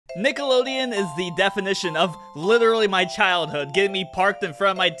Nickelodeon is the definition of literally my childhood, getting me parked in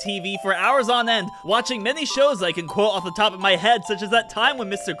front of my TV for hours on end, watching many shows I can quote off the top of my head, such as that time when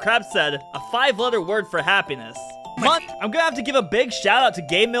Mr. Krabs said, a 5-letter word for happiness. I'm gonna have to give a big shout out to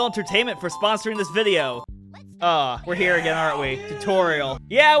Game Mill Entertainment for sponsoring this video. We're here again, aren't we? Tutorial.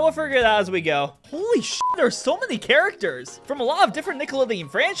 Yeah, we'll figure it out as we go. Holy shit, there's so many characters from a lot of different Nickelodeon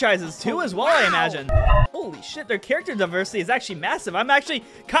franchises too as well, I imagine. Holy shit, their character diversity is actually massive. I'm actually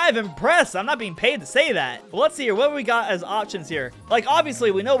kind of impressed. I'm not being paid to say that. Well, let's see here. What do we got as options here? Like, obviously,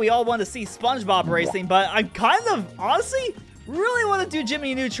 we know we all want to see SpongeBob racing, but I'm kind of, honestly, really want to do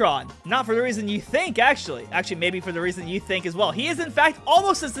Jimmy Neutron. Not for the reason you think, actually. Actually, maybe for the reason you think as well. He is, in fact,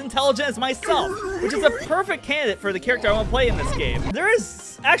 almost as intelligent as myself, which is a perfect candidate for the character I want to play in this game. There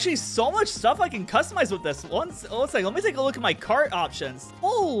is actually so much stuff I can customize with this. One second, let me take a look at my cart options.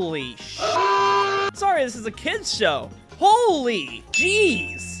 Holy shit. Sorry, this is a kid's show. Holy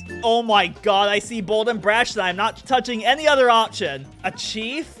jeez. Oh my god, I see Bold and Brash and I'm not touching any other option. A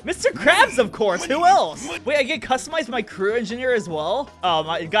chief? Mr. Krabs, of course. Who else? Wait, I get customized my crew engineer as well? Oh,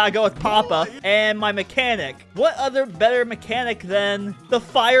 I gotta go with Papa. And my mechanic. What other better mechanic than the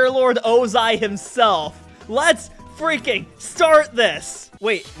Fire Lord Ozai himself? Let's freaking start this.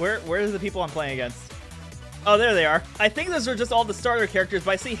 Wait, where are the people I'm playing against? Oh, there they are. I think those are just all the starter characters,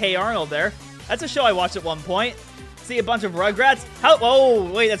 but I see Hey Arnold there. That's a show I watched at one point. See a bunch of Rugrats. Oh,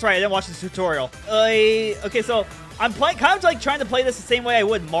 wait, that's right. I didn't watch the tutorial. Okay, so I'm playing, kind of like trying to play this the same way I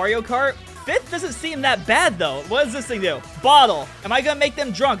would Mario Kart. Fifth doesn't seem that bad, though. What does this thing do? Bottle. Am I going to make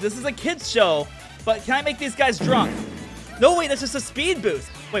them drunk? This is a kid's show, but can I make these guys drunk? No, wait, that's just a speed boost.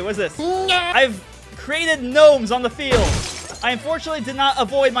 Wait, what's this? I've created gnomes on the field. I unfortunately did not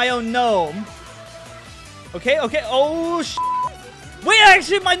avoid my own gnome. Okay. Oh, wait,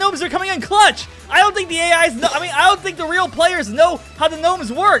 actually, my gnomes are coming in clutch. I don't think the AIs know. I don't think the real players know how the gnomes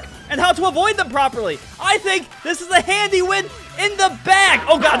work and how to avoid them properly. I think this is a handy win in the bag.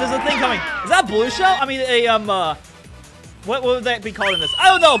 Oh god, there's a thing coming. Is that blue shell? I mean, what would that be called in this? I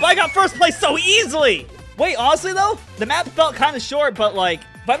don't know, but I got first place so easily. Wait, honestly though, the map felt kind of short, but like,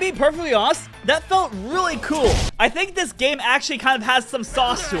 if I'm being perfectly honest, that felt really cool. I think this game actually kind of has some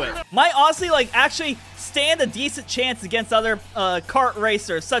sauce to it. Might honestly, like, actually stand a decent chance against other kart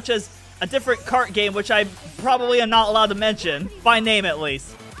racers, such as a different kart game, which I probably am not allowed to mention, by name at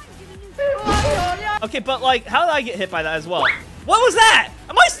least. Okay, but like, how did I get hit by that as well? What was that?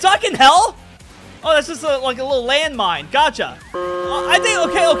 Am I stuck in hell? Oh, that's just like a little landmine. Gotcha. I think,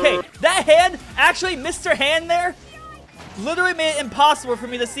 okay. That hand, actually, Mr. Hand there, literally made it impossible for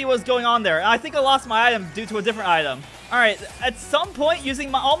me to see what was going on there. And I think I lost my item due to a different item. Alright, at some point,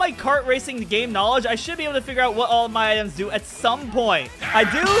 using all my kart racing game knowledge, I should be able to figure out what all of my items do at some point. I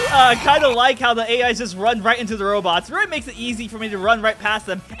do kind of like how the AIs just run right into the robots. It really makes it easy for me to run right past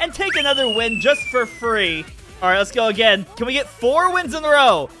them and take another win just for free. Alright, let's go again. Can we get 4 wins in a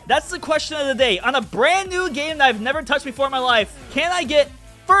row? That's the question of the day. On a brand new game that I've never touched before in my life, can I get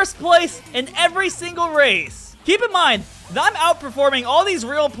first place in every single race? Keep in mind that I'm outperforming all these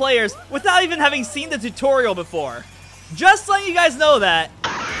real players without even having seen the tutorial before. Just letting you guys know that.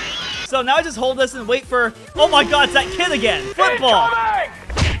 So now I just hold this and wait for... Oh my god, it's that kid again. Football.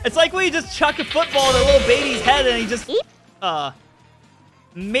 It's like when you just chuck a football at a little baby's head and he just...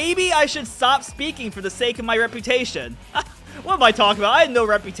 Maybe I should stop speaking for the sake of my reputation. What am I talking about? I had no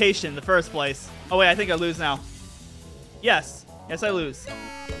reputation in the first place. Oh wait, I think I lose now. Yes, I lose.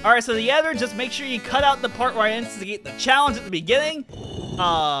 Alright, so the other, just make sure you cut out the part where I instigate the challenge at the beginning.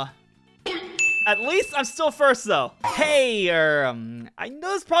 At least I'm still first, though. Hey, I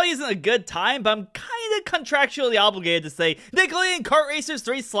know this probably isn't a good time, but I'm kind of contractually obligated to say Nickelodeon Kart Racers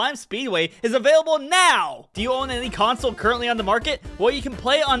 3 Slime Speedway is available now! Do you own any console currently on the market? Well, you can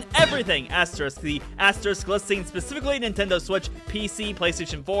play on everything, asterisk. The asterisk listing specifically Nintendo Switch, PC,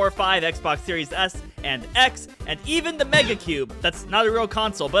 PlayStation 4, 5, Xbox Series S and X, and even the Mega Cube. That's not a real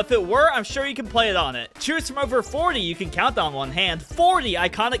console, but if it were, I'm sure you can play it on it. Choose from over 40 you can count on one hand, 40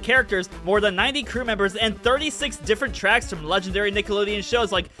 iconic characters, more than 90 crew members, and 36 different tracks from legendary Nickelodeon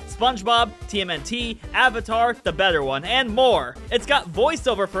shows like SpongeBob, TMNT, Avatar, The Better One, and more. It's got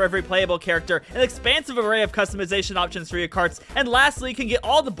voiceover for every playable character, an expansive array of customization options for your karts, and lastly, you can get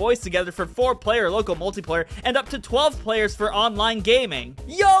all the boys together for 4-player local multiplayer and up to 12 players for online gaming.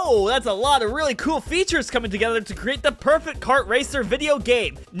 Yo, that's a lot of really cool features coming together to create the perfect kart racer video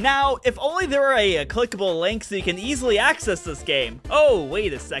game. Now, if only there were a clickable link so you can easily access this game. Oh,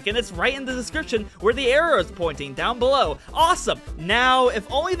 wait a second, it's right in the description where the arrow is pointing down below. Awesome. Now,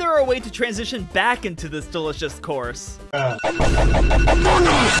 if only there were a way to transition back into this delicious course.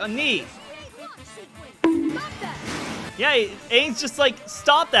 Neat. Yeah, Aang's just like,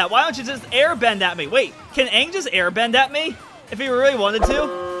 stop that. Why don't you just airbend at me? Wait, can Aang just airbend at me? If he really wanted to?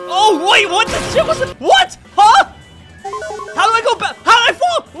 Oh, wait, what the shit was it? What? Huh? How do I go back? How did I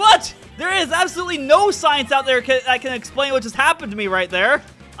fall? What? There is absolutely no science out there that can explain what just happened to me right there.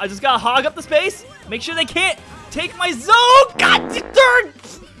 I just gotta hog up the space. Make sure they can't take my zone. God, third.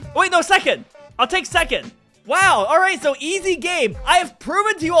 Wait, no, second. I'll take second. Wow, all right, so easy game. I have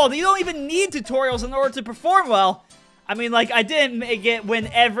proven to you all that you don't even need tutorials in order to perform well. I mean, like, I didn't win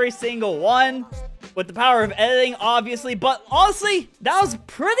every single one with the power of editing, obviously, but honestly, that was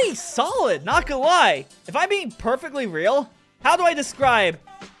pretty solid, not gonna lie. If I'm being perfectly real, how do I describe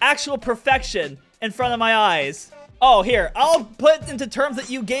actual perfection in front of my eyes? Oh, here, I'll put it into terms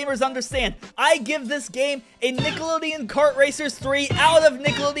that you gamers understand. I give this game a Nickelodeon Kart Racers 3 out of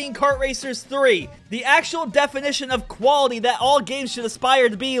Nickelodeon Kart Racers 3. The actual definition of quality that all games should aspire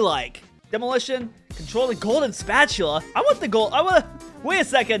to be like. Demolition, control the golden spatula. I want the gold. Wait a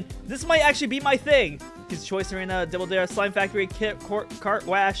second. This might actually be my thing. His choice arena, double dare, slime factory, cart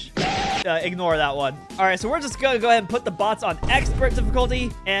wash. Ignore that one. All right, so we're just gonna go ahead and put the bots on expert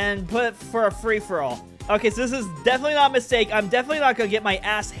difficulty and put it for a free-for-all. Okay, so this is definitely not a mistake. I'm definitely not gonna get my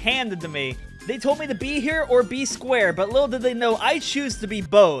ass handed to me. They told me to be here or be square, but little did they know I choose to be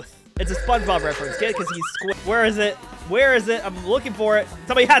both. It's a SpongeBob reference, get it? Because he's square. Where is it? Where is it? I'm looking for it.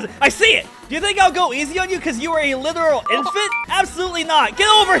 Somebody has it. I see it! Do you think I'll go easy on you because you are a literal infant? Absolutely not. Get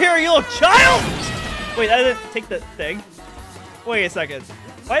over here, you little child! Wait, I didn't take the thing. Wait a second.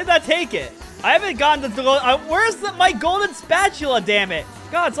 Why did that take it? I haven't gotten to the where's my golden spatula, damn it?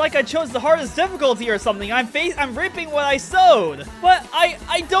 God, it's like I chose the hardest difficulty or something. I'm reaping what I sowed. But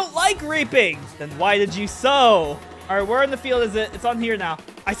I don't like reaping. Then why did you sow? All right, where in the field is it? It's on here now.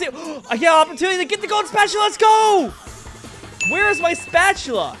 I see. I get an opportunity to get the golden spatula. Let's go. Where is my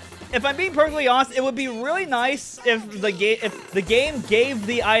spatula? If I'm being perfectly honest, it would be really nice if the game gave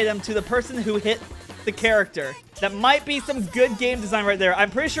the item to the person who hit the character. That might be some good game design right there. I'm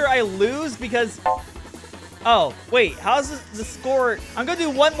pretty sure I lose because... Oh, wait, how's the score? I'm gonna do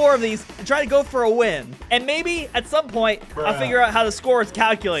one more of these and try to go for a win. And maybe at some point, I'll figure out how the score is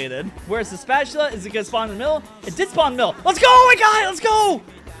calculated. Where's the spatula? Is it gonna spawn in the middle? It did spawn in the middle. Let's go, oh my God, let's go!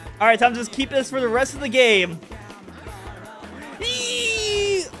 All right, time to just keep this for the rest of the game.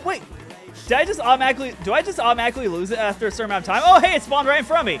 Wait, do I just automatically lose it after a certain amount of time? Oh, hey, it spawned right in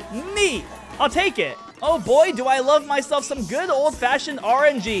front of me. Neat, I'll take it. Oh boy, do I love myself some good old-fashioned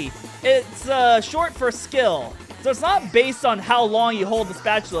RNG. It's short for skill. So it's not based on how long you hold the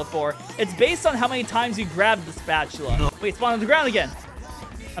spatula for. It's based on how many times you grab the spatula. Wait, spawn on the ground again.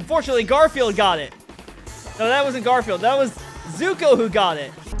 Unfortunately, Garfield got it. No, that wasn't Garfield. That was Zuko who got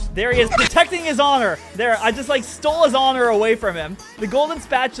it. There he is, protecting his honor. There, I just like stole his honor away from him. The golden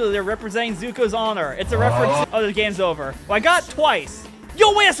spatula there representing Zuko's honor. It's a reference. Oh, the game's over. Well, I got twice.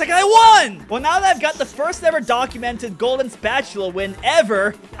 Yo, wait a second, I won! Well, now that I've got the first ever documented golden spatula win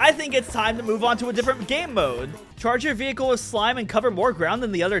ever, I think it's time to move on to a different game mode. Charge your vehicle with slime and cover more ground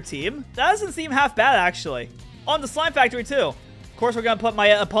than the other team? That doesn't seem half bad, actually. On the slime factory, too. Of course, we're gonna put my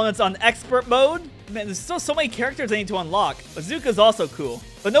opponents on expert mode. Man, there's still so many characters I need to unlock. But Zuko's also cool.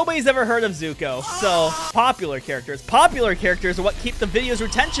 But nobody's ever heard of Zuko. So, popular characters. Popular characters are what keep the video's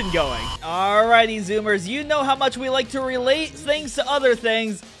retention going. Alrighty, Zoomers. You know how much we like to relate things to other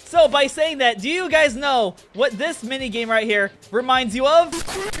things. So, by saying that, do you guys know what this mini game right here reminds you of?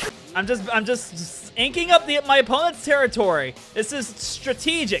 I'm just inking up my opponent's territory. This is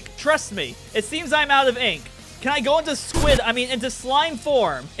strategic. Trust me. It seems I'm out of ink. Can I go into into slime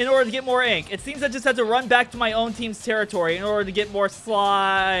form in order to get more ink? It seems I just have to run back to my own team's territory in order to get more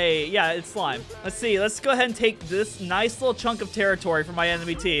slime. Yeah, it's slime. Let's see. Let's go ahead and take this nice little chunk of territory from my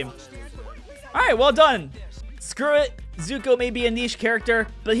enemy team. All right, well done. Screw it. Zuko may be a niche character,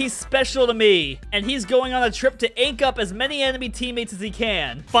 but he's special to me. And he's going on a trip to ink up as many enemy teammates as he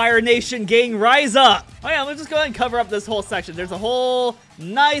can. Fire Nation gang, rise up. Oh yeah, let's just go ahead and cover up this whole section. There's a whole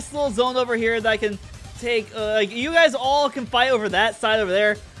nice little zone over here that I can... take, you guys all can fight over that side over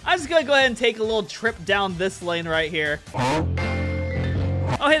there. I'm just gonna go ahead and take a little trip down this lane right here.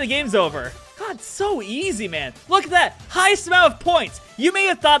 Oh, hey, the game's over. God, so easy, man. Look at that, highest amount of points. You may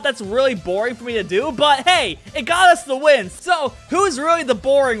have thought that's really boring for me to do, but hey, it got us the win. So, who's really the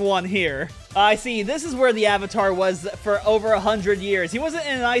boring one here? I see, this is where the Avatar was for over 100 years. He wasn't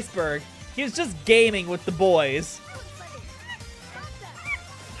in an iceberg. He was just gaming with the boys.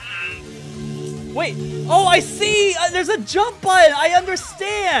 Wait. Oh, I see. There's a jump button. I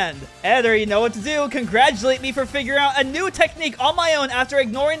understand. Eder, you know what to do. Congratulate me for figuring out a new technique on my own after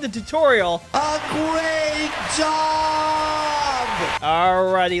ignoring the tutorial. A great job!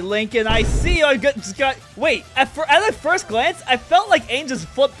 Alrighty, Lincoln. I see you. Wait. At a first glance, I felt like Aim just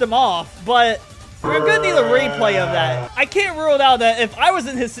flipped him off, but we're gonna need a replay of that. I can't rule it out that if I was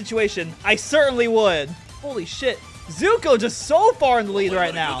in his situation, I certainly would. Holy shit. Zuko just so far in the lead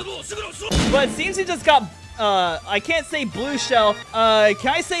right now. But it seems he just got, I can't say blue shell. Can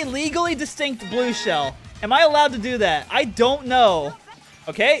I say legally distinct blue shell? Am I allowed to do that? I don't know.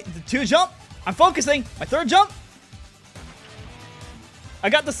 Okay, the 2 jump. I'm focusing. My 3rd jump. I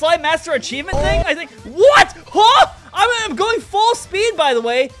got the Slide Master achievement thing, I think. What? Huh? I'm going full speed, by the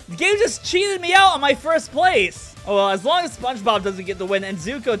way. The game just cheated me out on my 1st place. Oh, well, as long as SpongeBob doesn't get the win and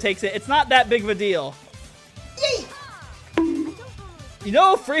Zuko takes it, it's not that big of a deal. Yay! You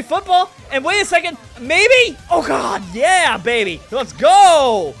know, free football. And wait a second, maybe? Oh God, yeah, baby. Let's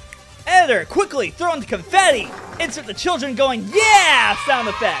go. Editor, quickly throw in the confetti. Insert the children going, yeah, sound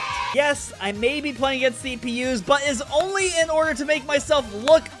effect. Yes, I may be playing against CPUs, but is only in order to make myself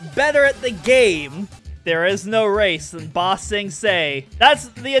look better at the game. There is no race in Ba Sing Se. That's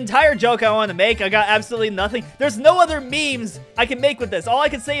the entire joke I want to make. I got absolutely nothing. There's no other memes I can make with this. All I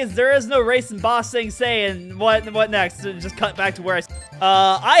can say is there is no race in Ba Sing Se, and what next? Just cut back to where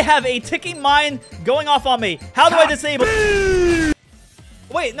I have a ticking mine going off on me. How do I disable?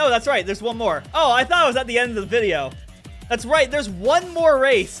 Wait, no, that's right. There's one more. Oh, I thought it was at the end of the video. That's right. There's one more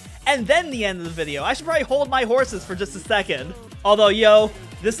race, and then the end of the video. I should probably hold my horses for just a second. Although, yo,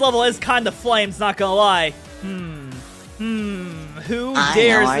 this level is kind of flames, not gonna lie. Who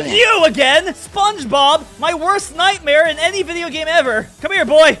dares you again? SpongeBob, my worst nightmare in any video game ever. Come here,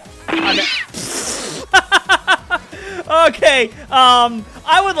 boy. Okay,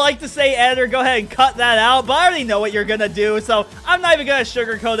 I would like to say, Editor, go ahead and cut that out, but I already know what you're gonna do, so I'm not even gonna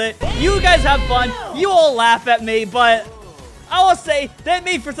sugarcoat it. You guys have fun. You all laugh at me, but I will say that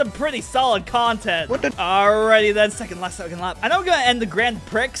made for some pretty solid content. Alrighty then, second lap. I know I'm gonna end the Grand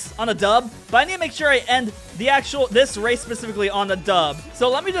Prix on a dub, but I need to make sure I end this race specifically on a dub. So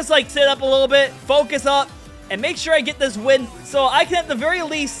let me just like sit up a little bit, focus up, and make sure I get this win so I can at the very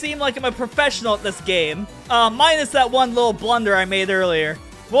least seem like I'm a professional at this game. Minus that one little blunder I made earlier.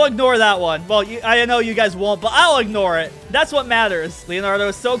 We'll ignore that one. Well, I know you guys won't, but I'll ignore it. That's what matters. Leonardo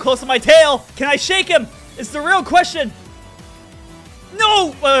is so close to my tail. Can I shake him? It's the real question.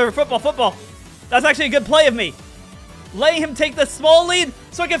 No! Football. That's actually a good play of me. Letting him take the small lead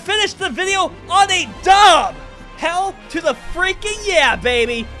so I can finish the video on a dub. Hell to the freaking yeah,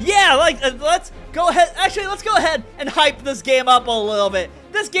 baby. Yeah, let's go ahead. Actually, let's go ahead and hype this game up a little bit.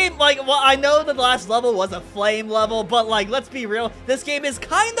 This game, well, I know the last level was a flame level, but, let's be real. This game is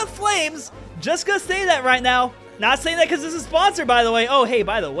kind of flames. Just gonna say that right now. Not saying that because this is sponsored, by the way. Oh, hey,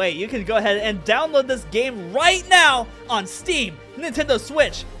 by the way, you can go ahead and download this game right now on Steam, Nintendo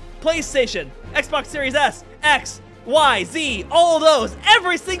Switch, PlayStation, Xbox Series S, X, Y, Z, all of those,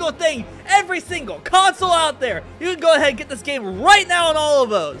 every single thing, every single console out there. You can go ahead and get this game right now on all of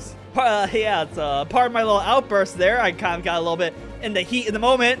those. Yeah, it's part of my little outburst there. I kind of got a little bit in the heat in the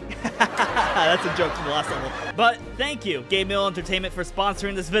moment. That's a joke from the last level. But thank you, Game Mill Entertainment, for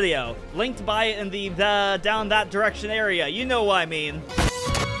sponsoring this video. Linked by it in the down that direction area. You know what I mean.